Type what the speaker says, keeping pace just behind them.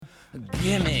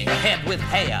Gimme a head with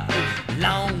hair,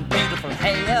 long beautiful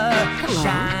hair, Hello,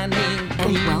 shining,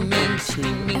 gleaming,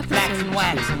 steaming, flax and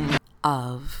waxing.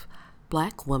 Of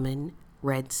Black Woman,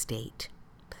 Red State,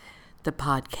 the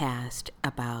podcast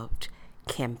about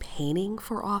campaigning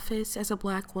for office as a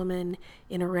Black woman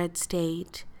in a red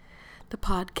state, the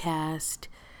podcast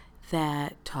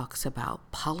that talks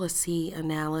about policy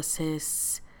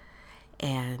analysis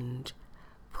and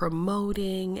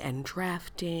promoting and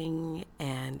drafting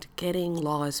and getting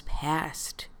laws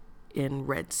passed in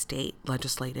red state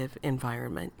legislative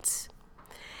environments.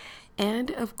 And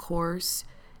of course,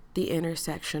 the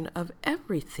intersection of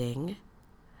everything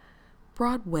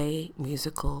Broadway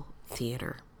musical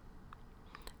theater.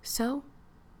 So,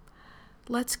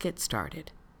 let's get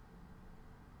started.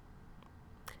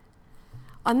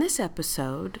 On this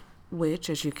episode, which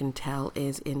as you can tell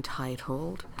is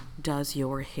entitled, Does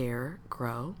Your Hair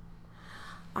Grow?,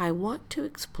 I want to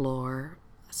explore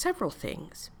several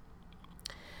things.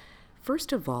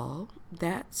 First of all,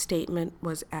 that statement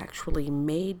was actually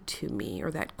made to me,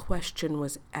 or that question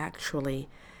was actually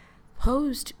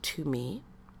posed to me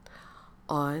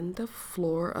on the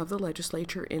floor of the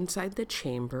legislature inside the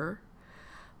chamber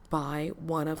by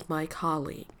one of my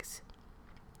colleagues.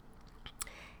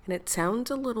 And it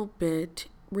sounds a little bit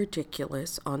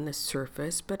ridiculous on the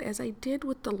surface, but as I did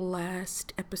with the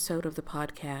last episode of the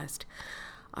podcast,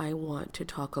 I want to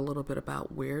talk a little bit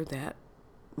about where that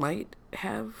might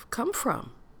have come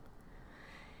from.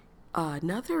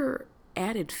 Another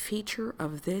added feature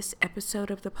of this episode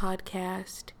of the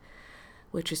podcast,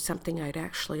 which is something I'd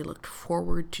actually looked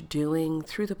forward to doing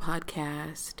through the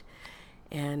podcast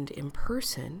and in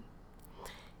person,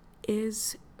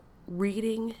 is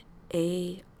reading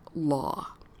a law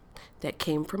that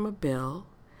came from a bill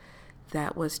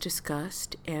that was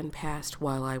discussed and passed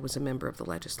while I was a member of the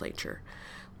legislature.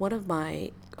 One of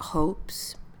my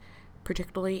hopes,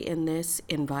 particularly in this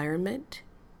environment,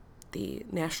 the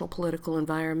national political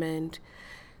environment,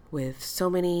 with so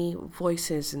many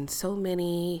voices and so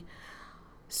many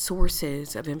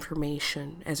sources of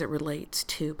information as it relates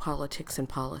to politics and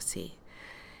policy,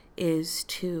 is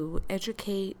to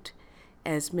educate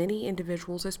as many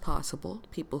individuals as possible,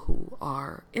 people who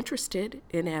are interested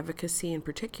in advocacy in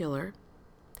particular,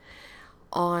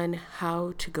 on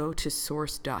how to go to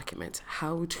source documents,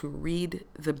 how to read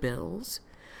the bills,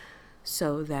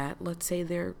 so that, let's say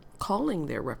they're calling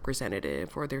their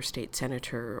representative or their state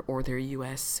senator or their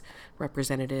U.S.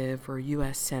 representative or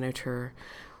U.S. senator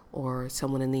or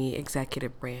someone in the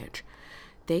executive branch,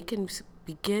 they can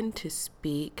begin to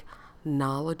speak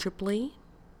knowledgeably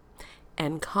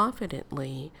and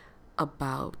confidently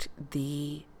about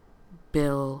the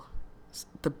bills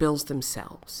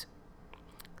themselves.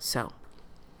 So,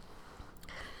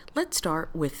 let's start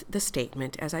with the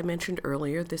statement. As I mentioned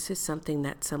earlier, this is something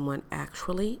that someone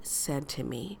actually said to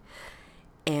me.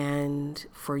 And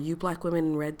for you Black women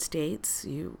in red states,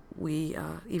 we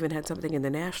even had something in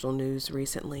the national news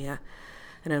recently,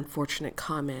 an unfortunate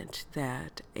comment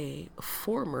that a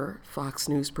former Fox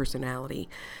News personality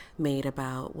made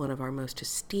about one of our most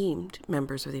esteemed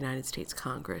members of the United States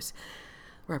Congress,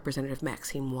 Representative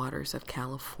Maxine Waters of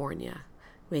California,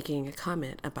 making a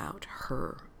comment about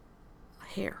her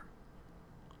hair.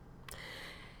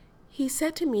 He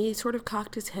said to me, he sort of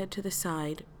cocked his head to the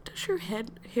side, "Does your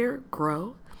hair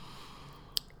grow?"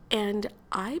 And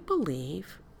I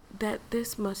believe that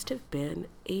this must have been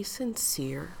a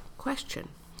sincere question.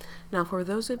 Now, for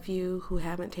those of you who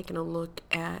haven't taken a look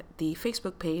at the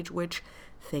Facebook page, which,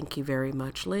 thank you very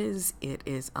much, Liz, it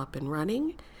is up and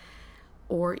running,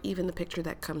 or even the picture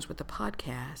that comes with the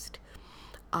podcast,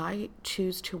 I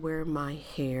choose to wear my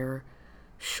hair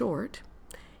short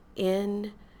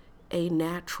in a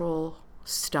natural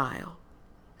style.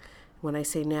 When I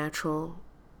say natural,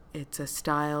 it's a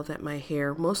style that my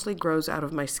hair mostly grows out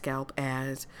of my scalp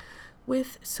as,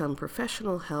 with some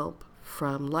professional help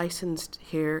from licensed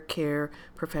hair care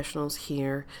professionals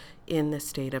here in the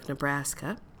state of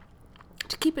Nebraska,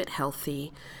 to keep it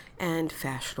healthy and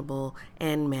fashionable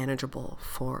and manageable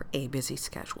for a busy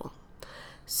schedule.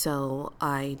 So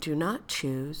I do not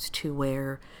choose to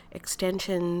wear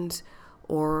extensions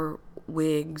or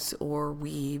wigs or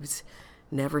weaves.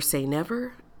 Never say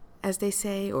never, as they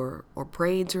say, or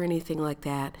braids or anything like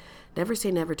that. Never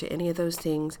say never to any of those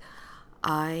things.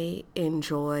 I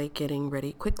enjoy getting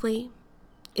ready quickly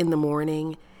in the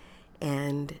morning,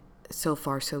 and so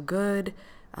far so good.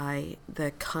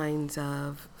 The kinds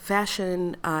of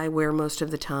fashion I wear most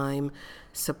of the time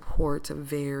supports a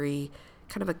very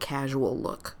kind of a casual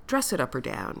look. Dress it up or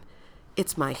down.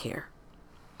 It's my hair.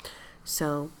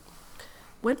 So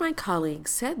when my colleague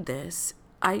said this,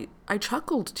 I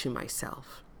chuckled to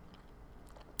myself.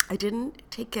 I didn't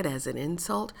take it as an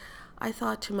insult. I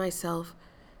thought to myself,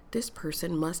 this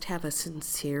person must have a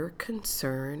sincere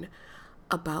concern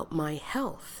about my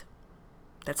health.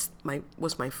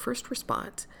 Was my first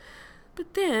response.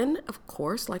 But then, of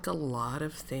course, like a lot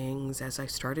of things, as I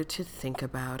started to think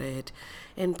about it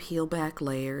and peel back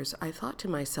layers, I thought to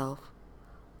myself,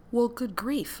 well, good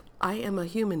grief, I am a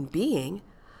human being.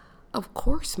 Of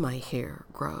course my hair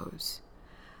grows.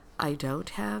 I don't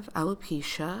have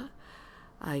alopecia.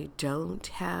 I don't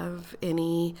have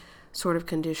any sort of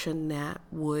condition that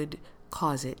would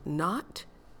cause it not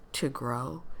to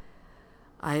grow.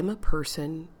 I am a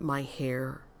person, my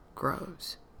hair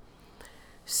grows.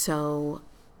 So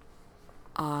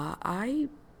I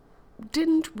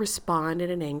didn't respond in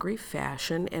an angry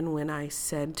fashion, and when I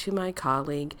said to my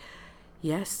colleague,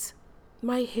 yes,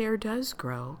 my hair does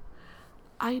grow,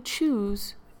 I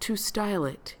choose to style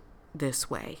it this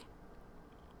way.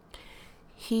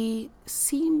 He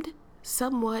seemed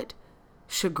somewhat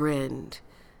chagrined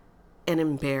and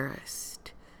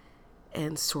embarrassed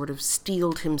and sort of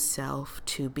steeled himself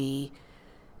to be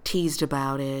teased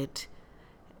about it,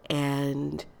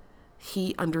 and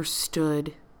he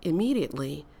understood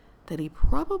immediately that he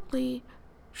probably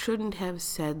shouldn't have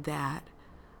said that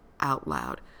out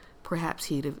loud.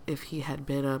 Perhaps if he had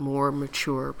been a more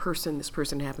mature person, this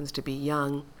person happens to be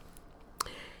young,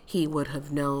 he would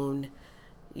have known,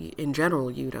 in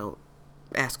general, you don't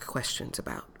ask questions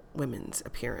about women's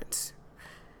appearance.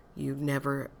 You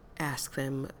never ask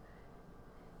them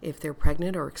if they're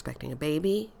pregnant or expecting a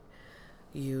baby.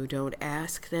 You don't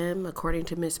ask them, according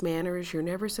to Miss Manners, you're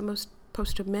never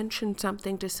supposed to mention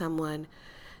something to someone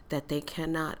that they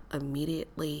cannot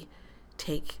immediately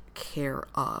take care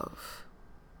of.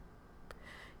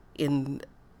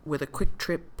 With a quick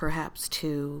trip, perhaps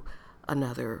to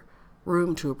another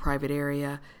room, to a private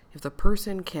area, if the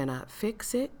person cannot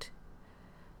fix it,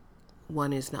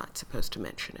 one is not supposed to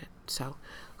mention it. So,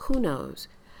 who knows?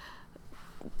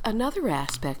 Another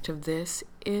aspect of this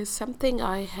is something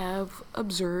I have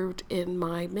observed in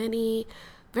my many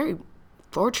very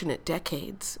fortunate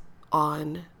decades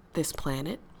on this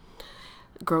planet.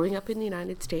 Growing up in the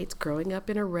United States, growing up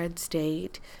in a red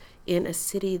state, in a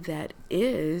city that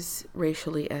is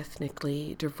racially,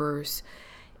 ethnically diverse,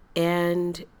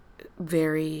 and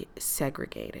very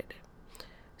segregated.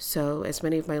 So, as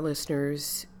many of my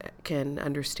listeners can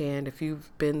understand, if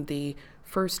you've been the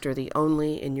first or the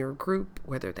only in your group,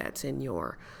 whether that's in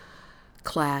your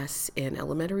class in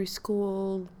elementary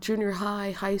school, junior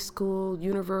high, high school,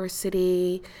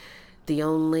 university, the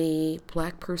only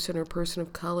Black person or person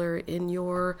of color in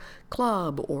your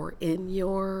club or in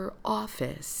your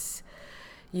office,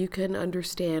 you can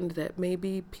understand that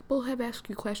maybe people have asked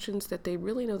you questions that they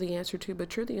really know the answer to,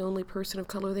 but you're the only person of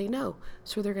color they know,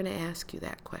 so they're going to ask you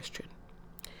that question.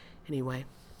 Anyway,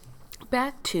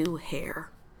 back to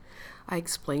hair. I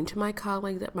explained to my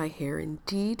colleague that my hair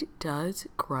indeed does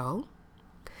grow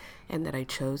and that I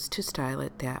chose to style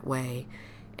it that way,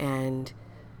 and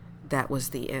that was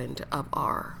the end of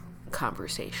our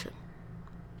conversation.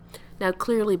 Now,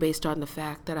 clearly, based on the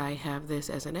fact that I have this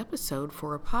as an episode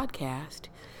for a podcast,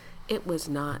 it was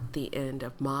not the end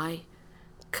of my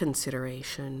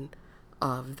consideration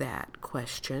of that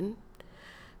question,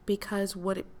 because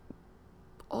what it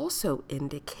also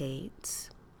indicates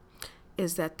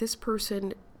is that this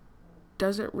person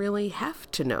doesn't really have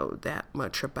to know that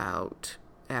much about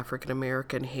African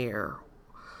American hair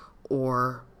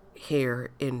or hair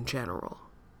in general.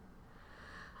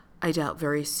 I doubt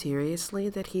very seriously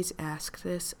that he's asked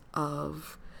this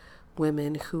of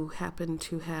women who happen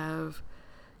to have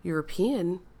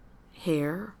European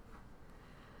hair.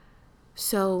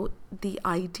 So the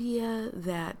idea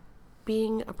that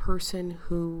being a person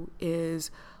who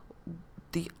is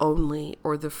the only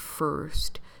or the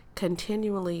first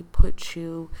continually puts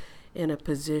you in a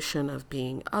position of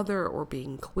being other or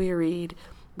being queried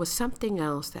was something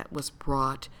else that was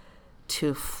brought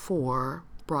to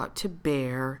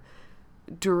bear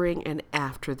during and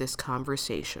after this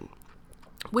conversation,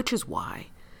 which is why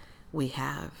we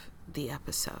have the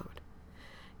episode.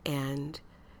 And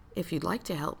if you'd like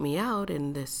to help me out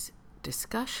in this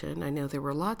discussion, I know there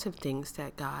were lots of things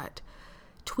that got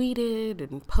tweeted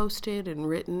and posted and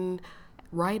written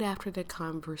right after the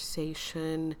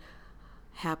conversation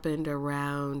happened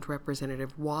around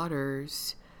Representative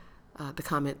Waters, the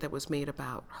comment that was made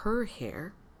about her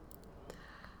hair.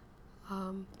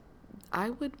 I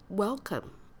would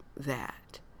welcome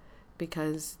that,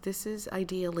 because this is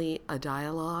ideally a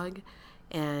dialogue,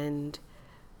 and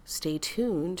stay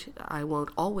tuned. I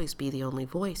won't always be the only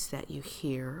voice that you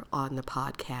hear on the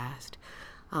podcast.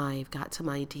 I've got some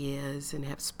ideas and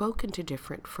have spoken to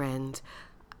different friends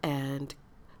and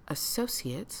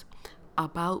associates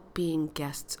about being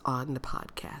guests on the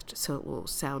podcast, so it will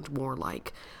sound more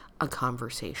like a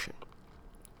conversation.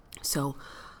 So,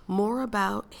 more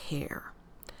about hair.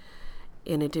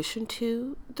 In addition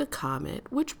to the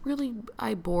comment, which really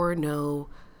I bore no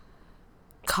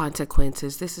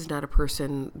consequences. This is not a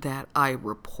person that I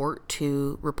reported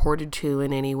to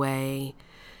in any way.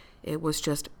 It was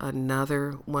just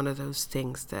another one of those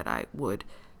things that I would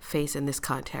face in this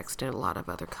context and a lot of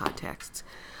other contexts.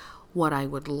 What I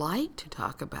would like to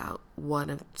talk about,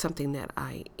 something that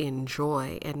I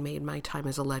enjoy and made my time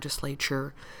as a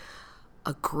legislature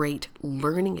a great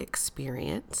learning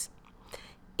experience,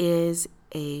 is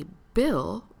a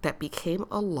bill that became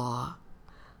a law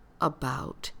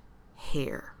about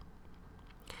hair.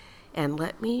 And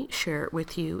let me share it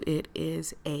with you. It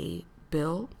is a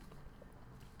bill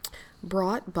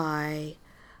brought by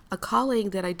a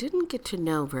colleague that I didn't get to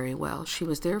know very well. She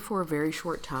was there for a very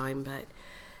short time, but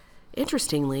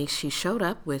interestingly, she showed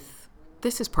up with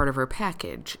this as part of her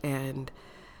package, and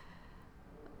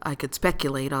I could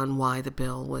speculate on why the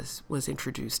bill was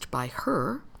introduced by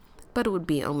her, but it would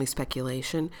be only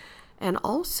speculation. And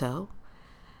also,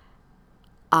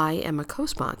 I am a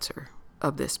co-sponsor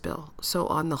of this bill, so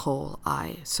on the whole,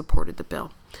 I supported the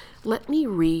bill. Let me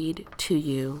read to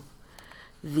you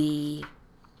the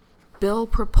bill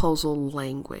proposal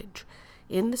language.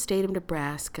 In the state of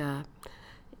Nebraska,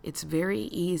 it's very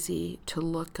easy to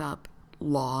look up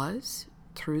laws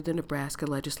through the Nebraska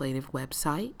legislative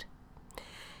website,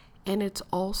 and it's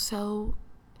also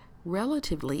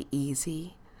relatively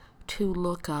easy to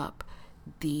look up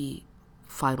the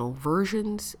final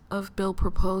versions of bill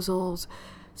proposals,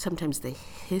 sometimes the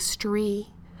history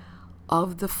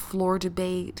of the floor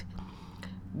debate,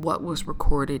 what was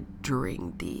recorded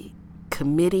during the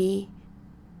committee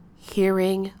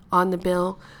hearing on the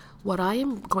bill. What I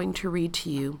am going to read to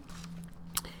you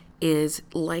is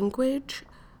language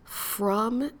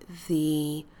from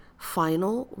the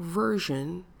final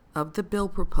version of the bill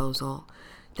proposal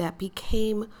that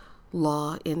became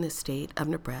law in the state of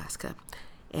Nebraska,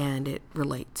 and it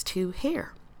relates to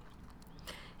hair.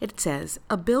 It says,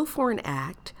 a bill for an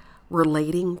act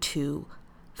relating to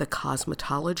the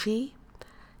cosmetology,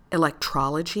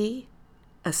 electrology,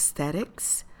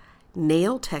 aesthetics,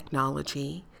 nail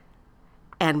technology,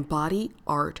 and Body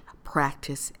Art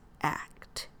Practice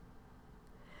Act.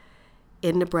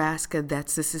 In Nebraska,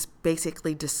 this is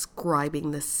basically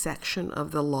describing the section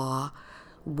of the law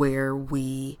where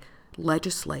we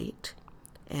legislate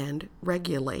and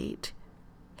regulate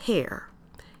hair.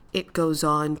 It goes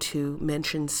on to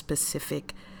mention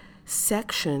specific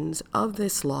sections of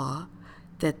this law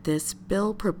that this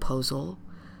bill proposal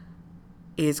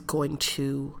is going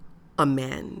to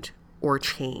amend or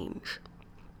change.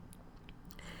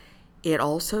 It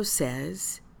also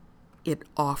says it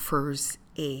offers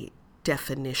a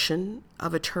definition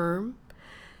of a term.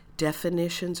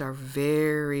 Definitions are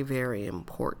very, very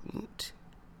important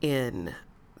in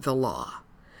the law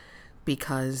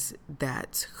because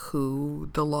that's who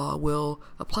the law will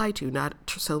apply to, not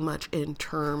so much in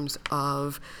terms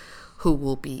of who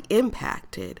will be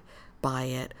impacted by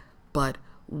it, but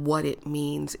what it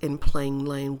means in plain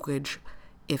language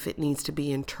if it needs to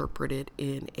be interpreted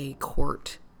in a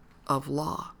court of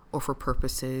law or for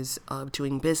purposes of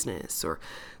doing business or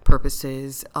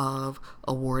purposes of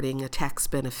awarding a tax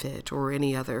benefit or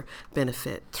any other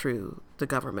benefit through the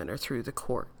government or through the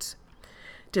courts.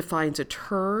 Defines a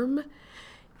term.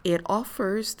 It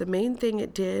offers, the main thing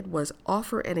it did was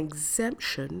offer an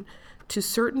exemption to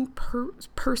certain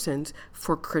persons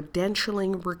for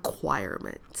credentialing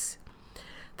requirements.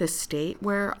 The state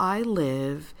where I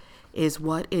live is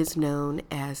what is known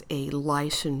as a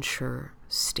licensure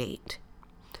state.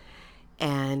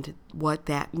 And what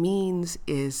that means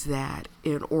is that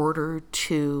in order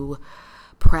to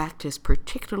practice,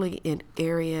 particularly in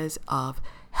areas of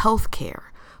healthcare,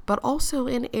 but also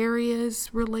in areas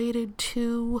related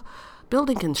to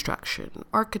building construction,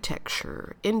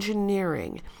 architecture,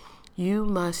 engineering, you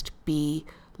must be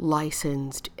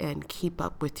licensed and keep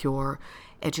up with your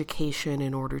education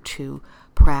in order to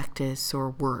practice or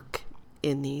work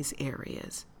in these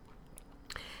areas.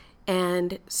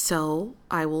 And so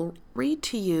I will read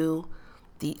to you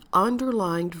the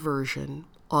underlined version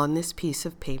on this piece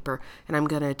of paper, and I'm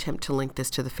going to attempt to link this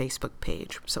to the Facebook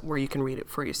page where you can read it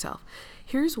for yourself.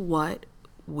 Here's what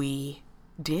we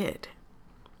did.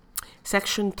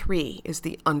 Section 3 is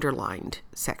the underlined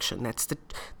section.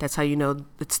 That's how you know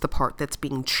it's the part that's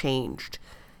being changed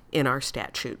in our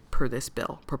statute per this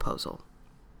bill proposal.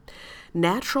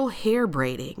 Natural hair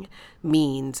braiding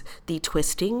means the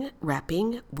twisting,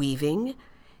 wrapping, weaving,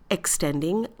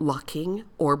 extending, locking,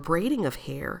 or braiding of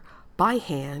hair by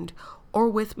hand or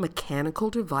with mechanical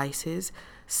devices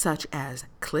such as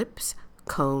clips,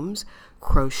 combs,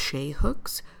 crochet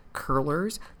hooks,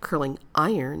 curlers, curling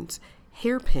irons,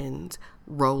 hairpins,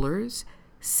 rollers,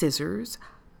 scissors,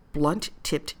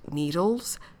 blunt-tipped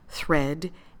needles,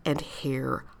 thread, and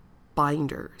hair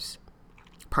binders.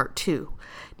 Part 2.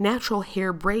 Natural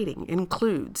hair braiding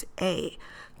includes A.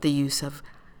 The use of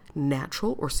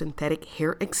natural or synthetic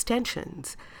hair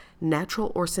extensions,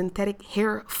 natural or synthetic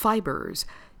hair fibers,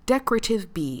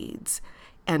 decorative beads,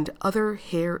 and other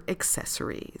hair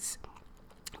accessories.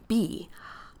 B.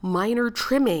 Minor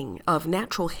trimming of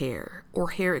natural hair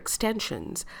or hair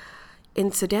extensions,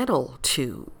 incidental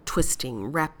to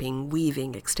twisting, wrapping,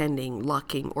 weaving, extending,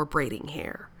 locking, or braiding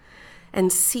hair.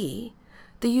 And C.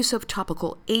 The use of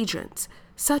topical agents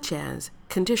such as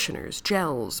conditioners,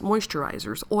 gels,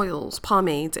 moisturizers, oils,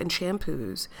 pomades, and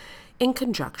shampoos in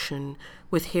conjunction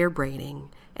with hair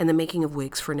braiding and the making of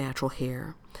wigs for natural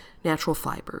hair, natural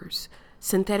fibers,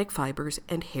 synthetic fibers,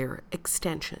 and hair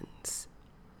extensions.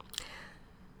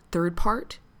 Third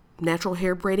part, natural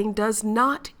hair braiding does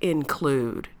not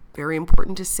include, very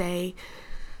important to say,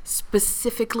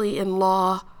 specifically in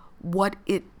law, what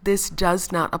this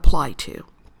does not apply to.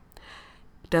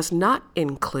 Does not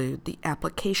include the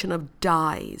application of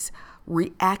dyes,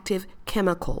 reactive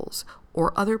chemicals,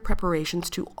 or other preparations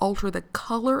to alter the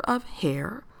color of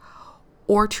hair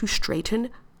or to straighten,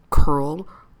 curl,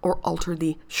 or alter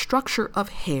the structure of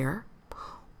hair,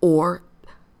 or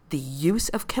the use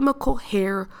of chemical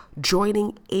hair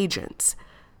joining agents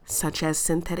such as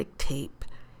synthetic tape,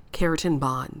 keratin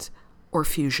bonds, or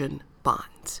fusion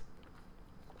bonds.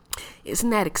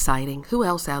 Isn't that exciting? Who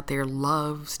else out there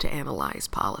loves to analyze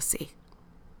policy?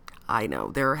 I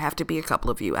know there have to be a couple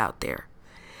of you out there.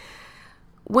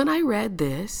 When I read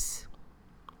this,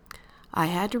 I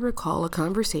had to recall a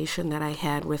conversation that I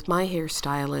had with my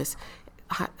hairstylist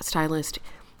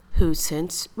who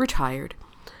since retired,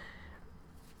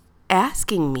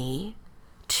 asking me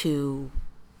to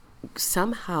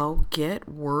somehow get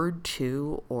word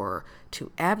to or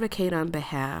to advocate on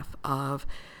behalf of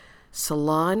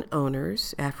salon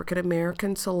owners, African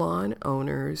American salon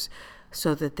owners,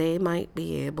 so that they might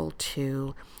be able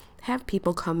to have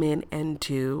people come in and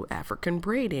do African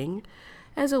braiding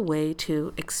as a way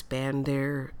to expand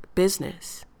their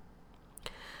business.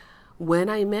 When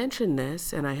I mentioned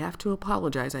this, and I have to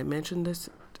apologize, I mentioned this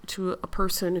to a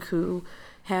person who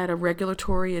had a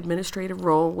regulatory administrative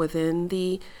role within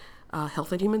the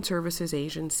Health and Human Services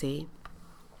Agency.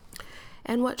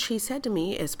 And what she said to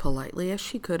me, as politely as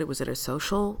she could, it was in a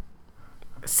social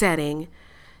setting,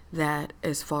 that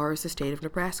as far as the state of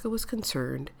Nebraska was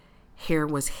concerned, hair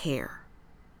was hair.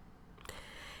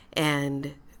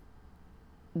 And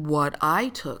what I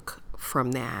took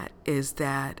from that is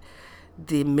that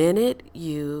the minute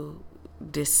you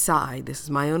decide, this is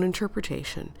my own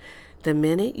interpretation, the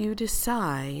minute you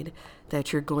decide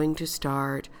that you're going to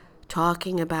start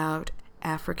talking about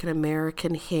African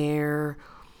American hair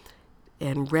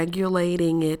and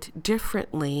regulating it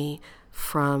differently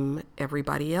from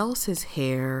everybody else's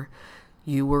hair,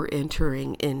 you were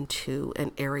entering into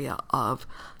an area of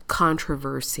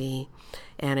controversy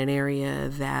and an area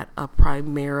that a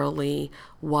primarily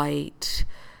white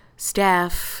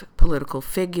staff, political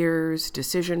figures,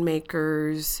 decision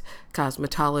makers,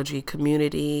 cosmetology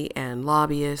community, and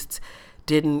lobbyists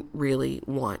didn't really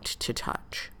want to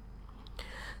touch.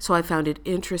 So I found it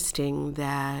interesting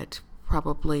that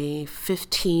probably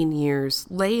 15 years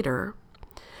later,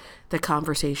 the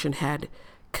conversation had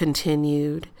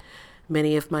continued.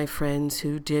 Many of my friends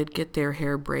who did get their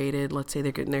hair braided, let's say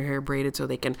they're getting their hair braided so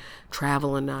they can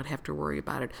travel and not have to worry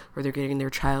about it, or they're getting their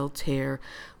child's hair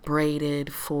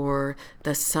braided for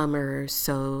the summer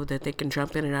so that they can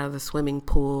jump in and out of the swimming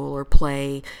pool or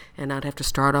play and not have to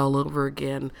start all over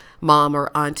again. Mom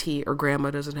or auntie or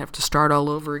grandma doesn't have to start all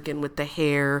over again with the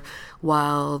hair,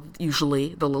 while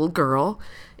usually the little girl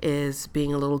is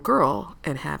being a little girl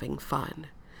and having fun.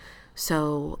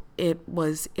 So it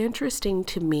was interesting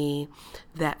to me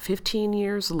that 15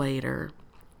 years later,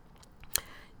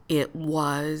 it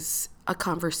was a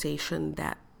conversation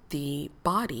that the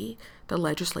body, the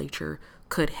legislature,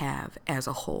 could have as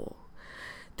a whole.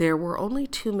 There were only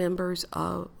 2 members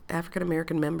of African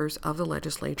American members of the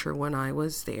legislature when I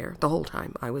was there, the whole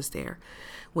time I was there.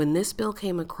 When this bill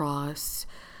came across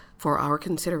for our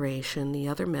consideration, the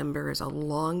other member is a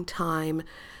longtime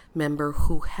member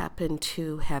who happened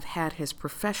to have had his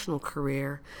professional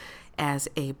career as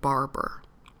a barber.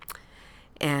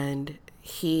 And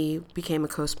he became a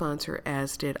co-sponsor,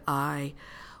 as did I.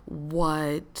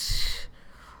 What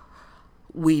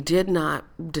we did not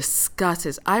discuss,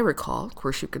 as I recall, of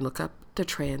course you can look up the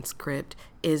transcript,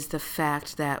 is the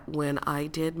fact that when I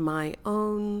did my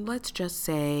own, let's just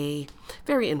say,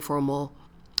 very informal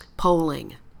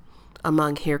polling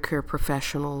among hair care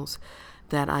professionals,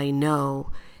 that I know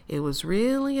it was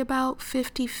really about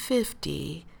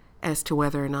 50-50 as to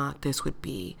whether or not this would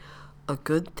be a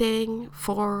good thing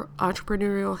for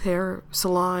entrepreneurial hair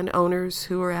salon owners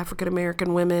who are African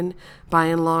American women by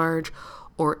and large,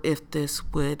 or if this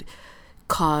would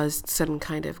cause some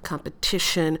kind of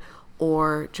competition,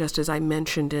 or just as I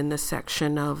mentioned in the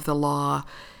section of the law,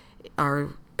 are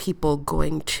people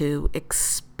going to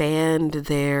expand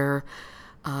their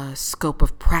scope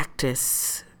of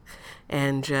practice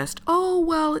and just, oh,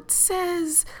 well, it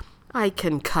says I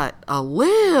can cut a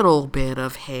little bit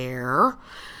of hair.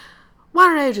 Why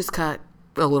don't I just cut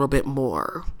a little bit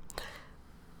more?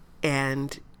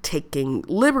 And taking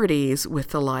liberties with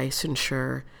the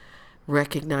licensure,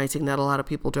 recognizing that a lot of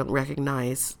people don't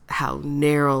recognize how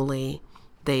narrowly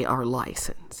they are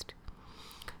licensed.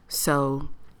 So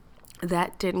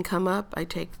that didn't come up. I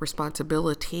take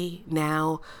responsibility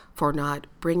now for not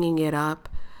bringing it up.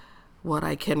 What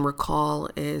I can recall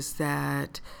is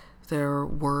that there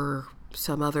were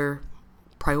some other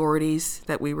priorities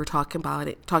that we were talking about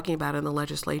in the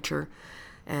legislature,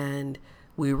 and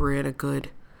we were in a good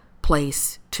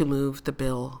place to move the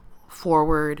bill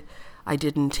forward. I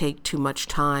didn't take too much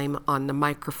time on the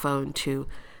microphone to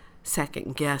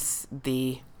second guess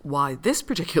why this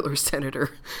particular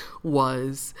senator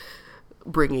was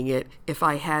bringing it. If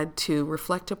I had to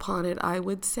reflect upon it, I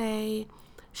would say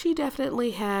she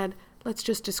definitely had, let's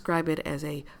just describe it as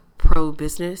a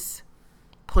pro-business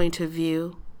point of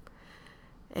view.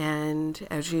 And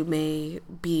as you may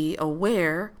be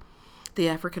aware, the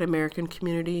African American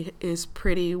community is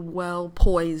pretty well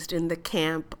poised in the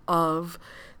camp of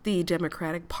the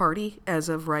Democratic Party as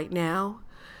of right now.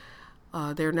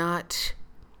 They're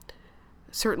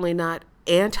certainly not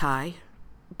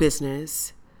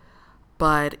anti-business,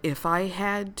 but if I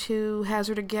had to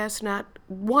hazard a guess, not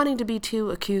wanting to be too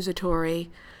accusatory,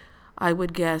 I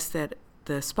would guess that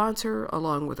the sponsor,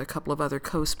 along with a couple of other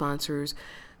co-sponsors,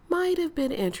 might have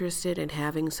been interested in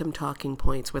having some talking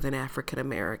points with an African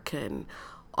American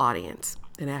audience,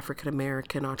 an African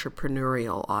American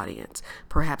entrepreneurial audience,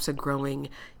 perhaps a growing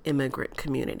immigrant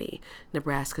community.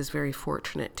 Nebraska is very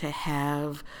fortunate to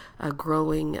have a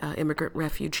growing immigrant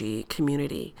refugee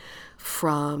community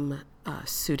from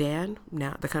Sudan,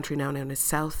 now the country now known as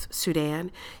South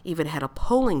Sudan, even had a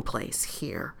polling place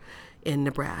here in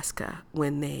Nebraska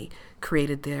when they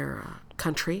created their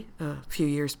country a few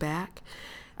years back.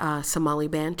 Somali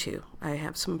Bantu. I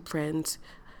have some friends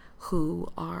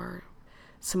who are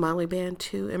Somali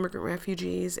Bantu immigrant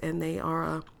refugees, and they are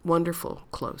a wonderful,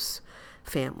 close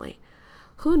family.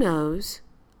 Who knows?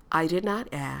 I did not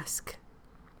ask.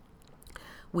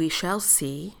 We shall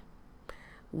see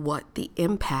what the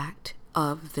impact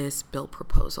of this bill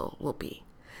proposal will be.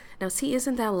 Now, see,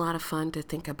 isn't that a lot of fun to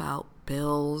think about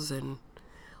bills and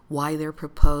why they're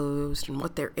proposed and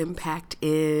what their impact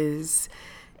is,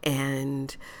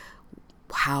 and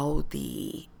how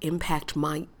the impact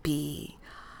might be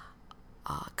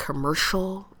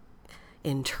commercial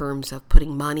in terms of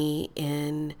putting money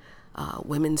in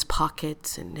women's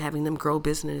pockets and having them grow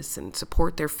business and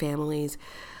support their families.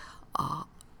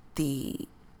 The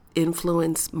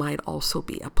influence might also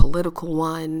be a political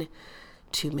one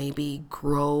to maybe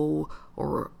grow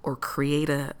or create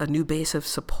a new base of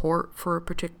support for a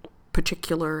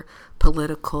particular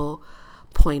political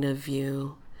point of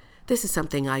view. This is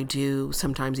something I do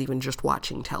sometimes even just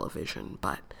watching television,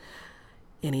 but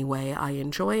anyway, I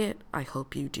enjoy it. I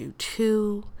hope you do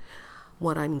too.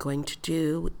 What I'm going to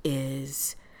do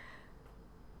is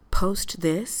post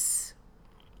this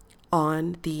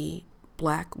on the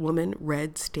Black Woman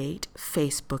Red State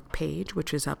Facebook page,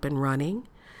 which is up and running,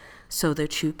 so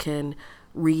that you can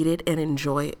read it and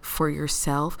enjoy it for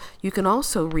yourself. You can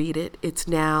also read it. It's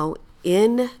now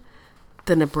in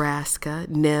the Nebraska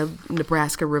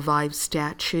Revised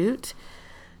Statute,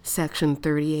 Section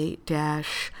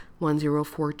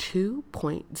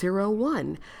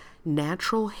 38-1042.01,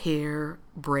 Natural Hair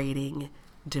Braiding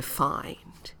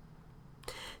Defined.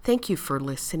 Thank you for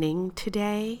listening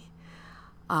today.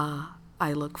 I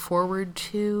look forward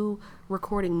to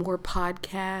recording more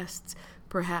podcasts.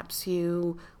 Perhaps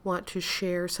you want to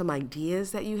share some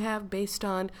ideas that you have based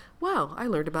on, wow, I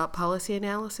learned about policy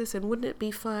analysis, and wouldn't it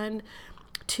be fun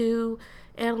to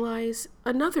analyze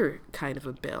another kind of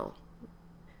a bill?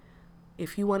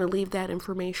 If you want to leave that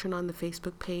information on the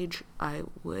Facebook page, I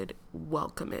would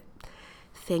welcome it.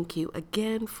 Thank you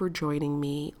again for joining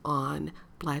me on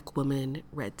Black Woman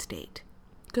Red State.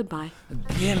 Goodbye.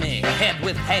 Gimme ahead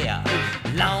with hair,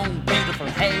 long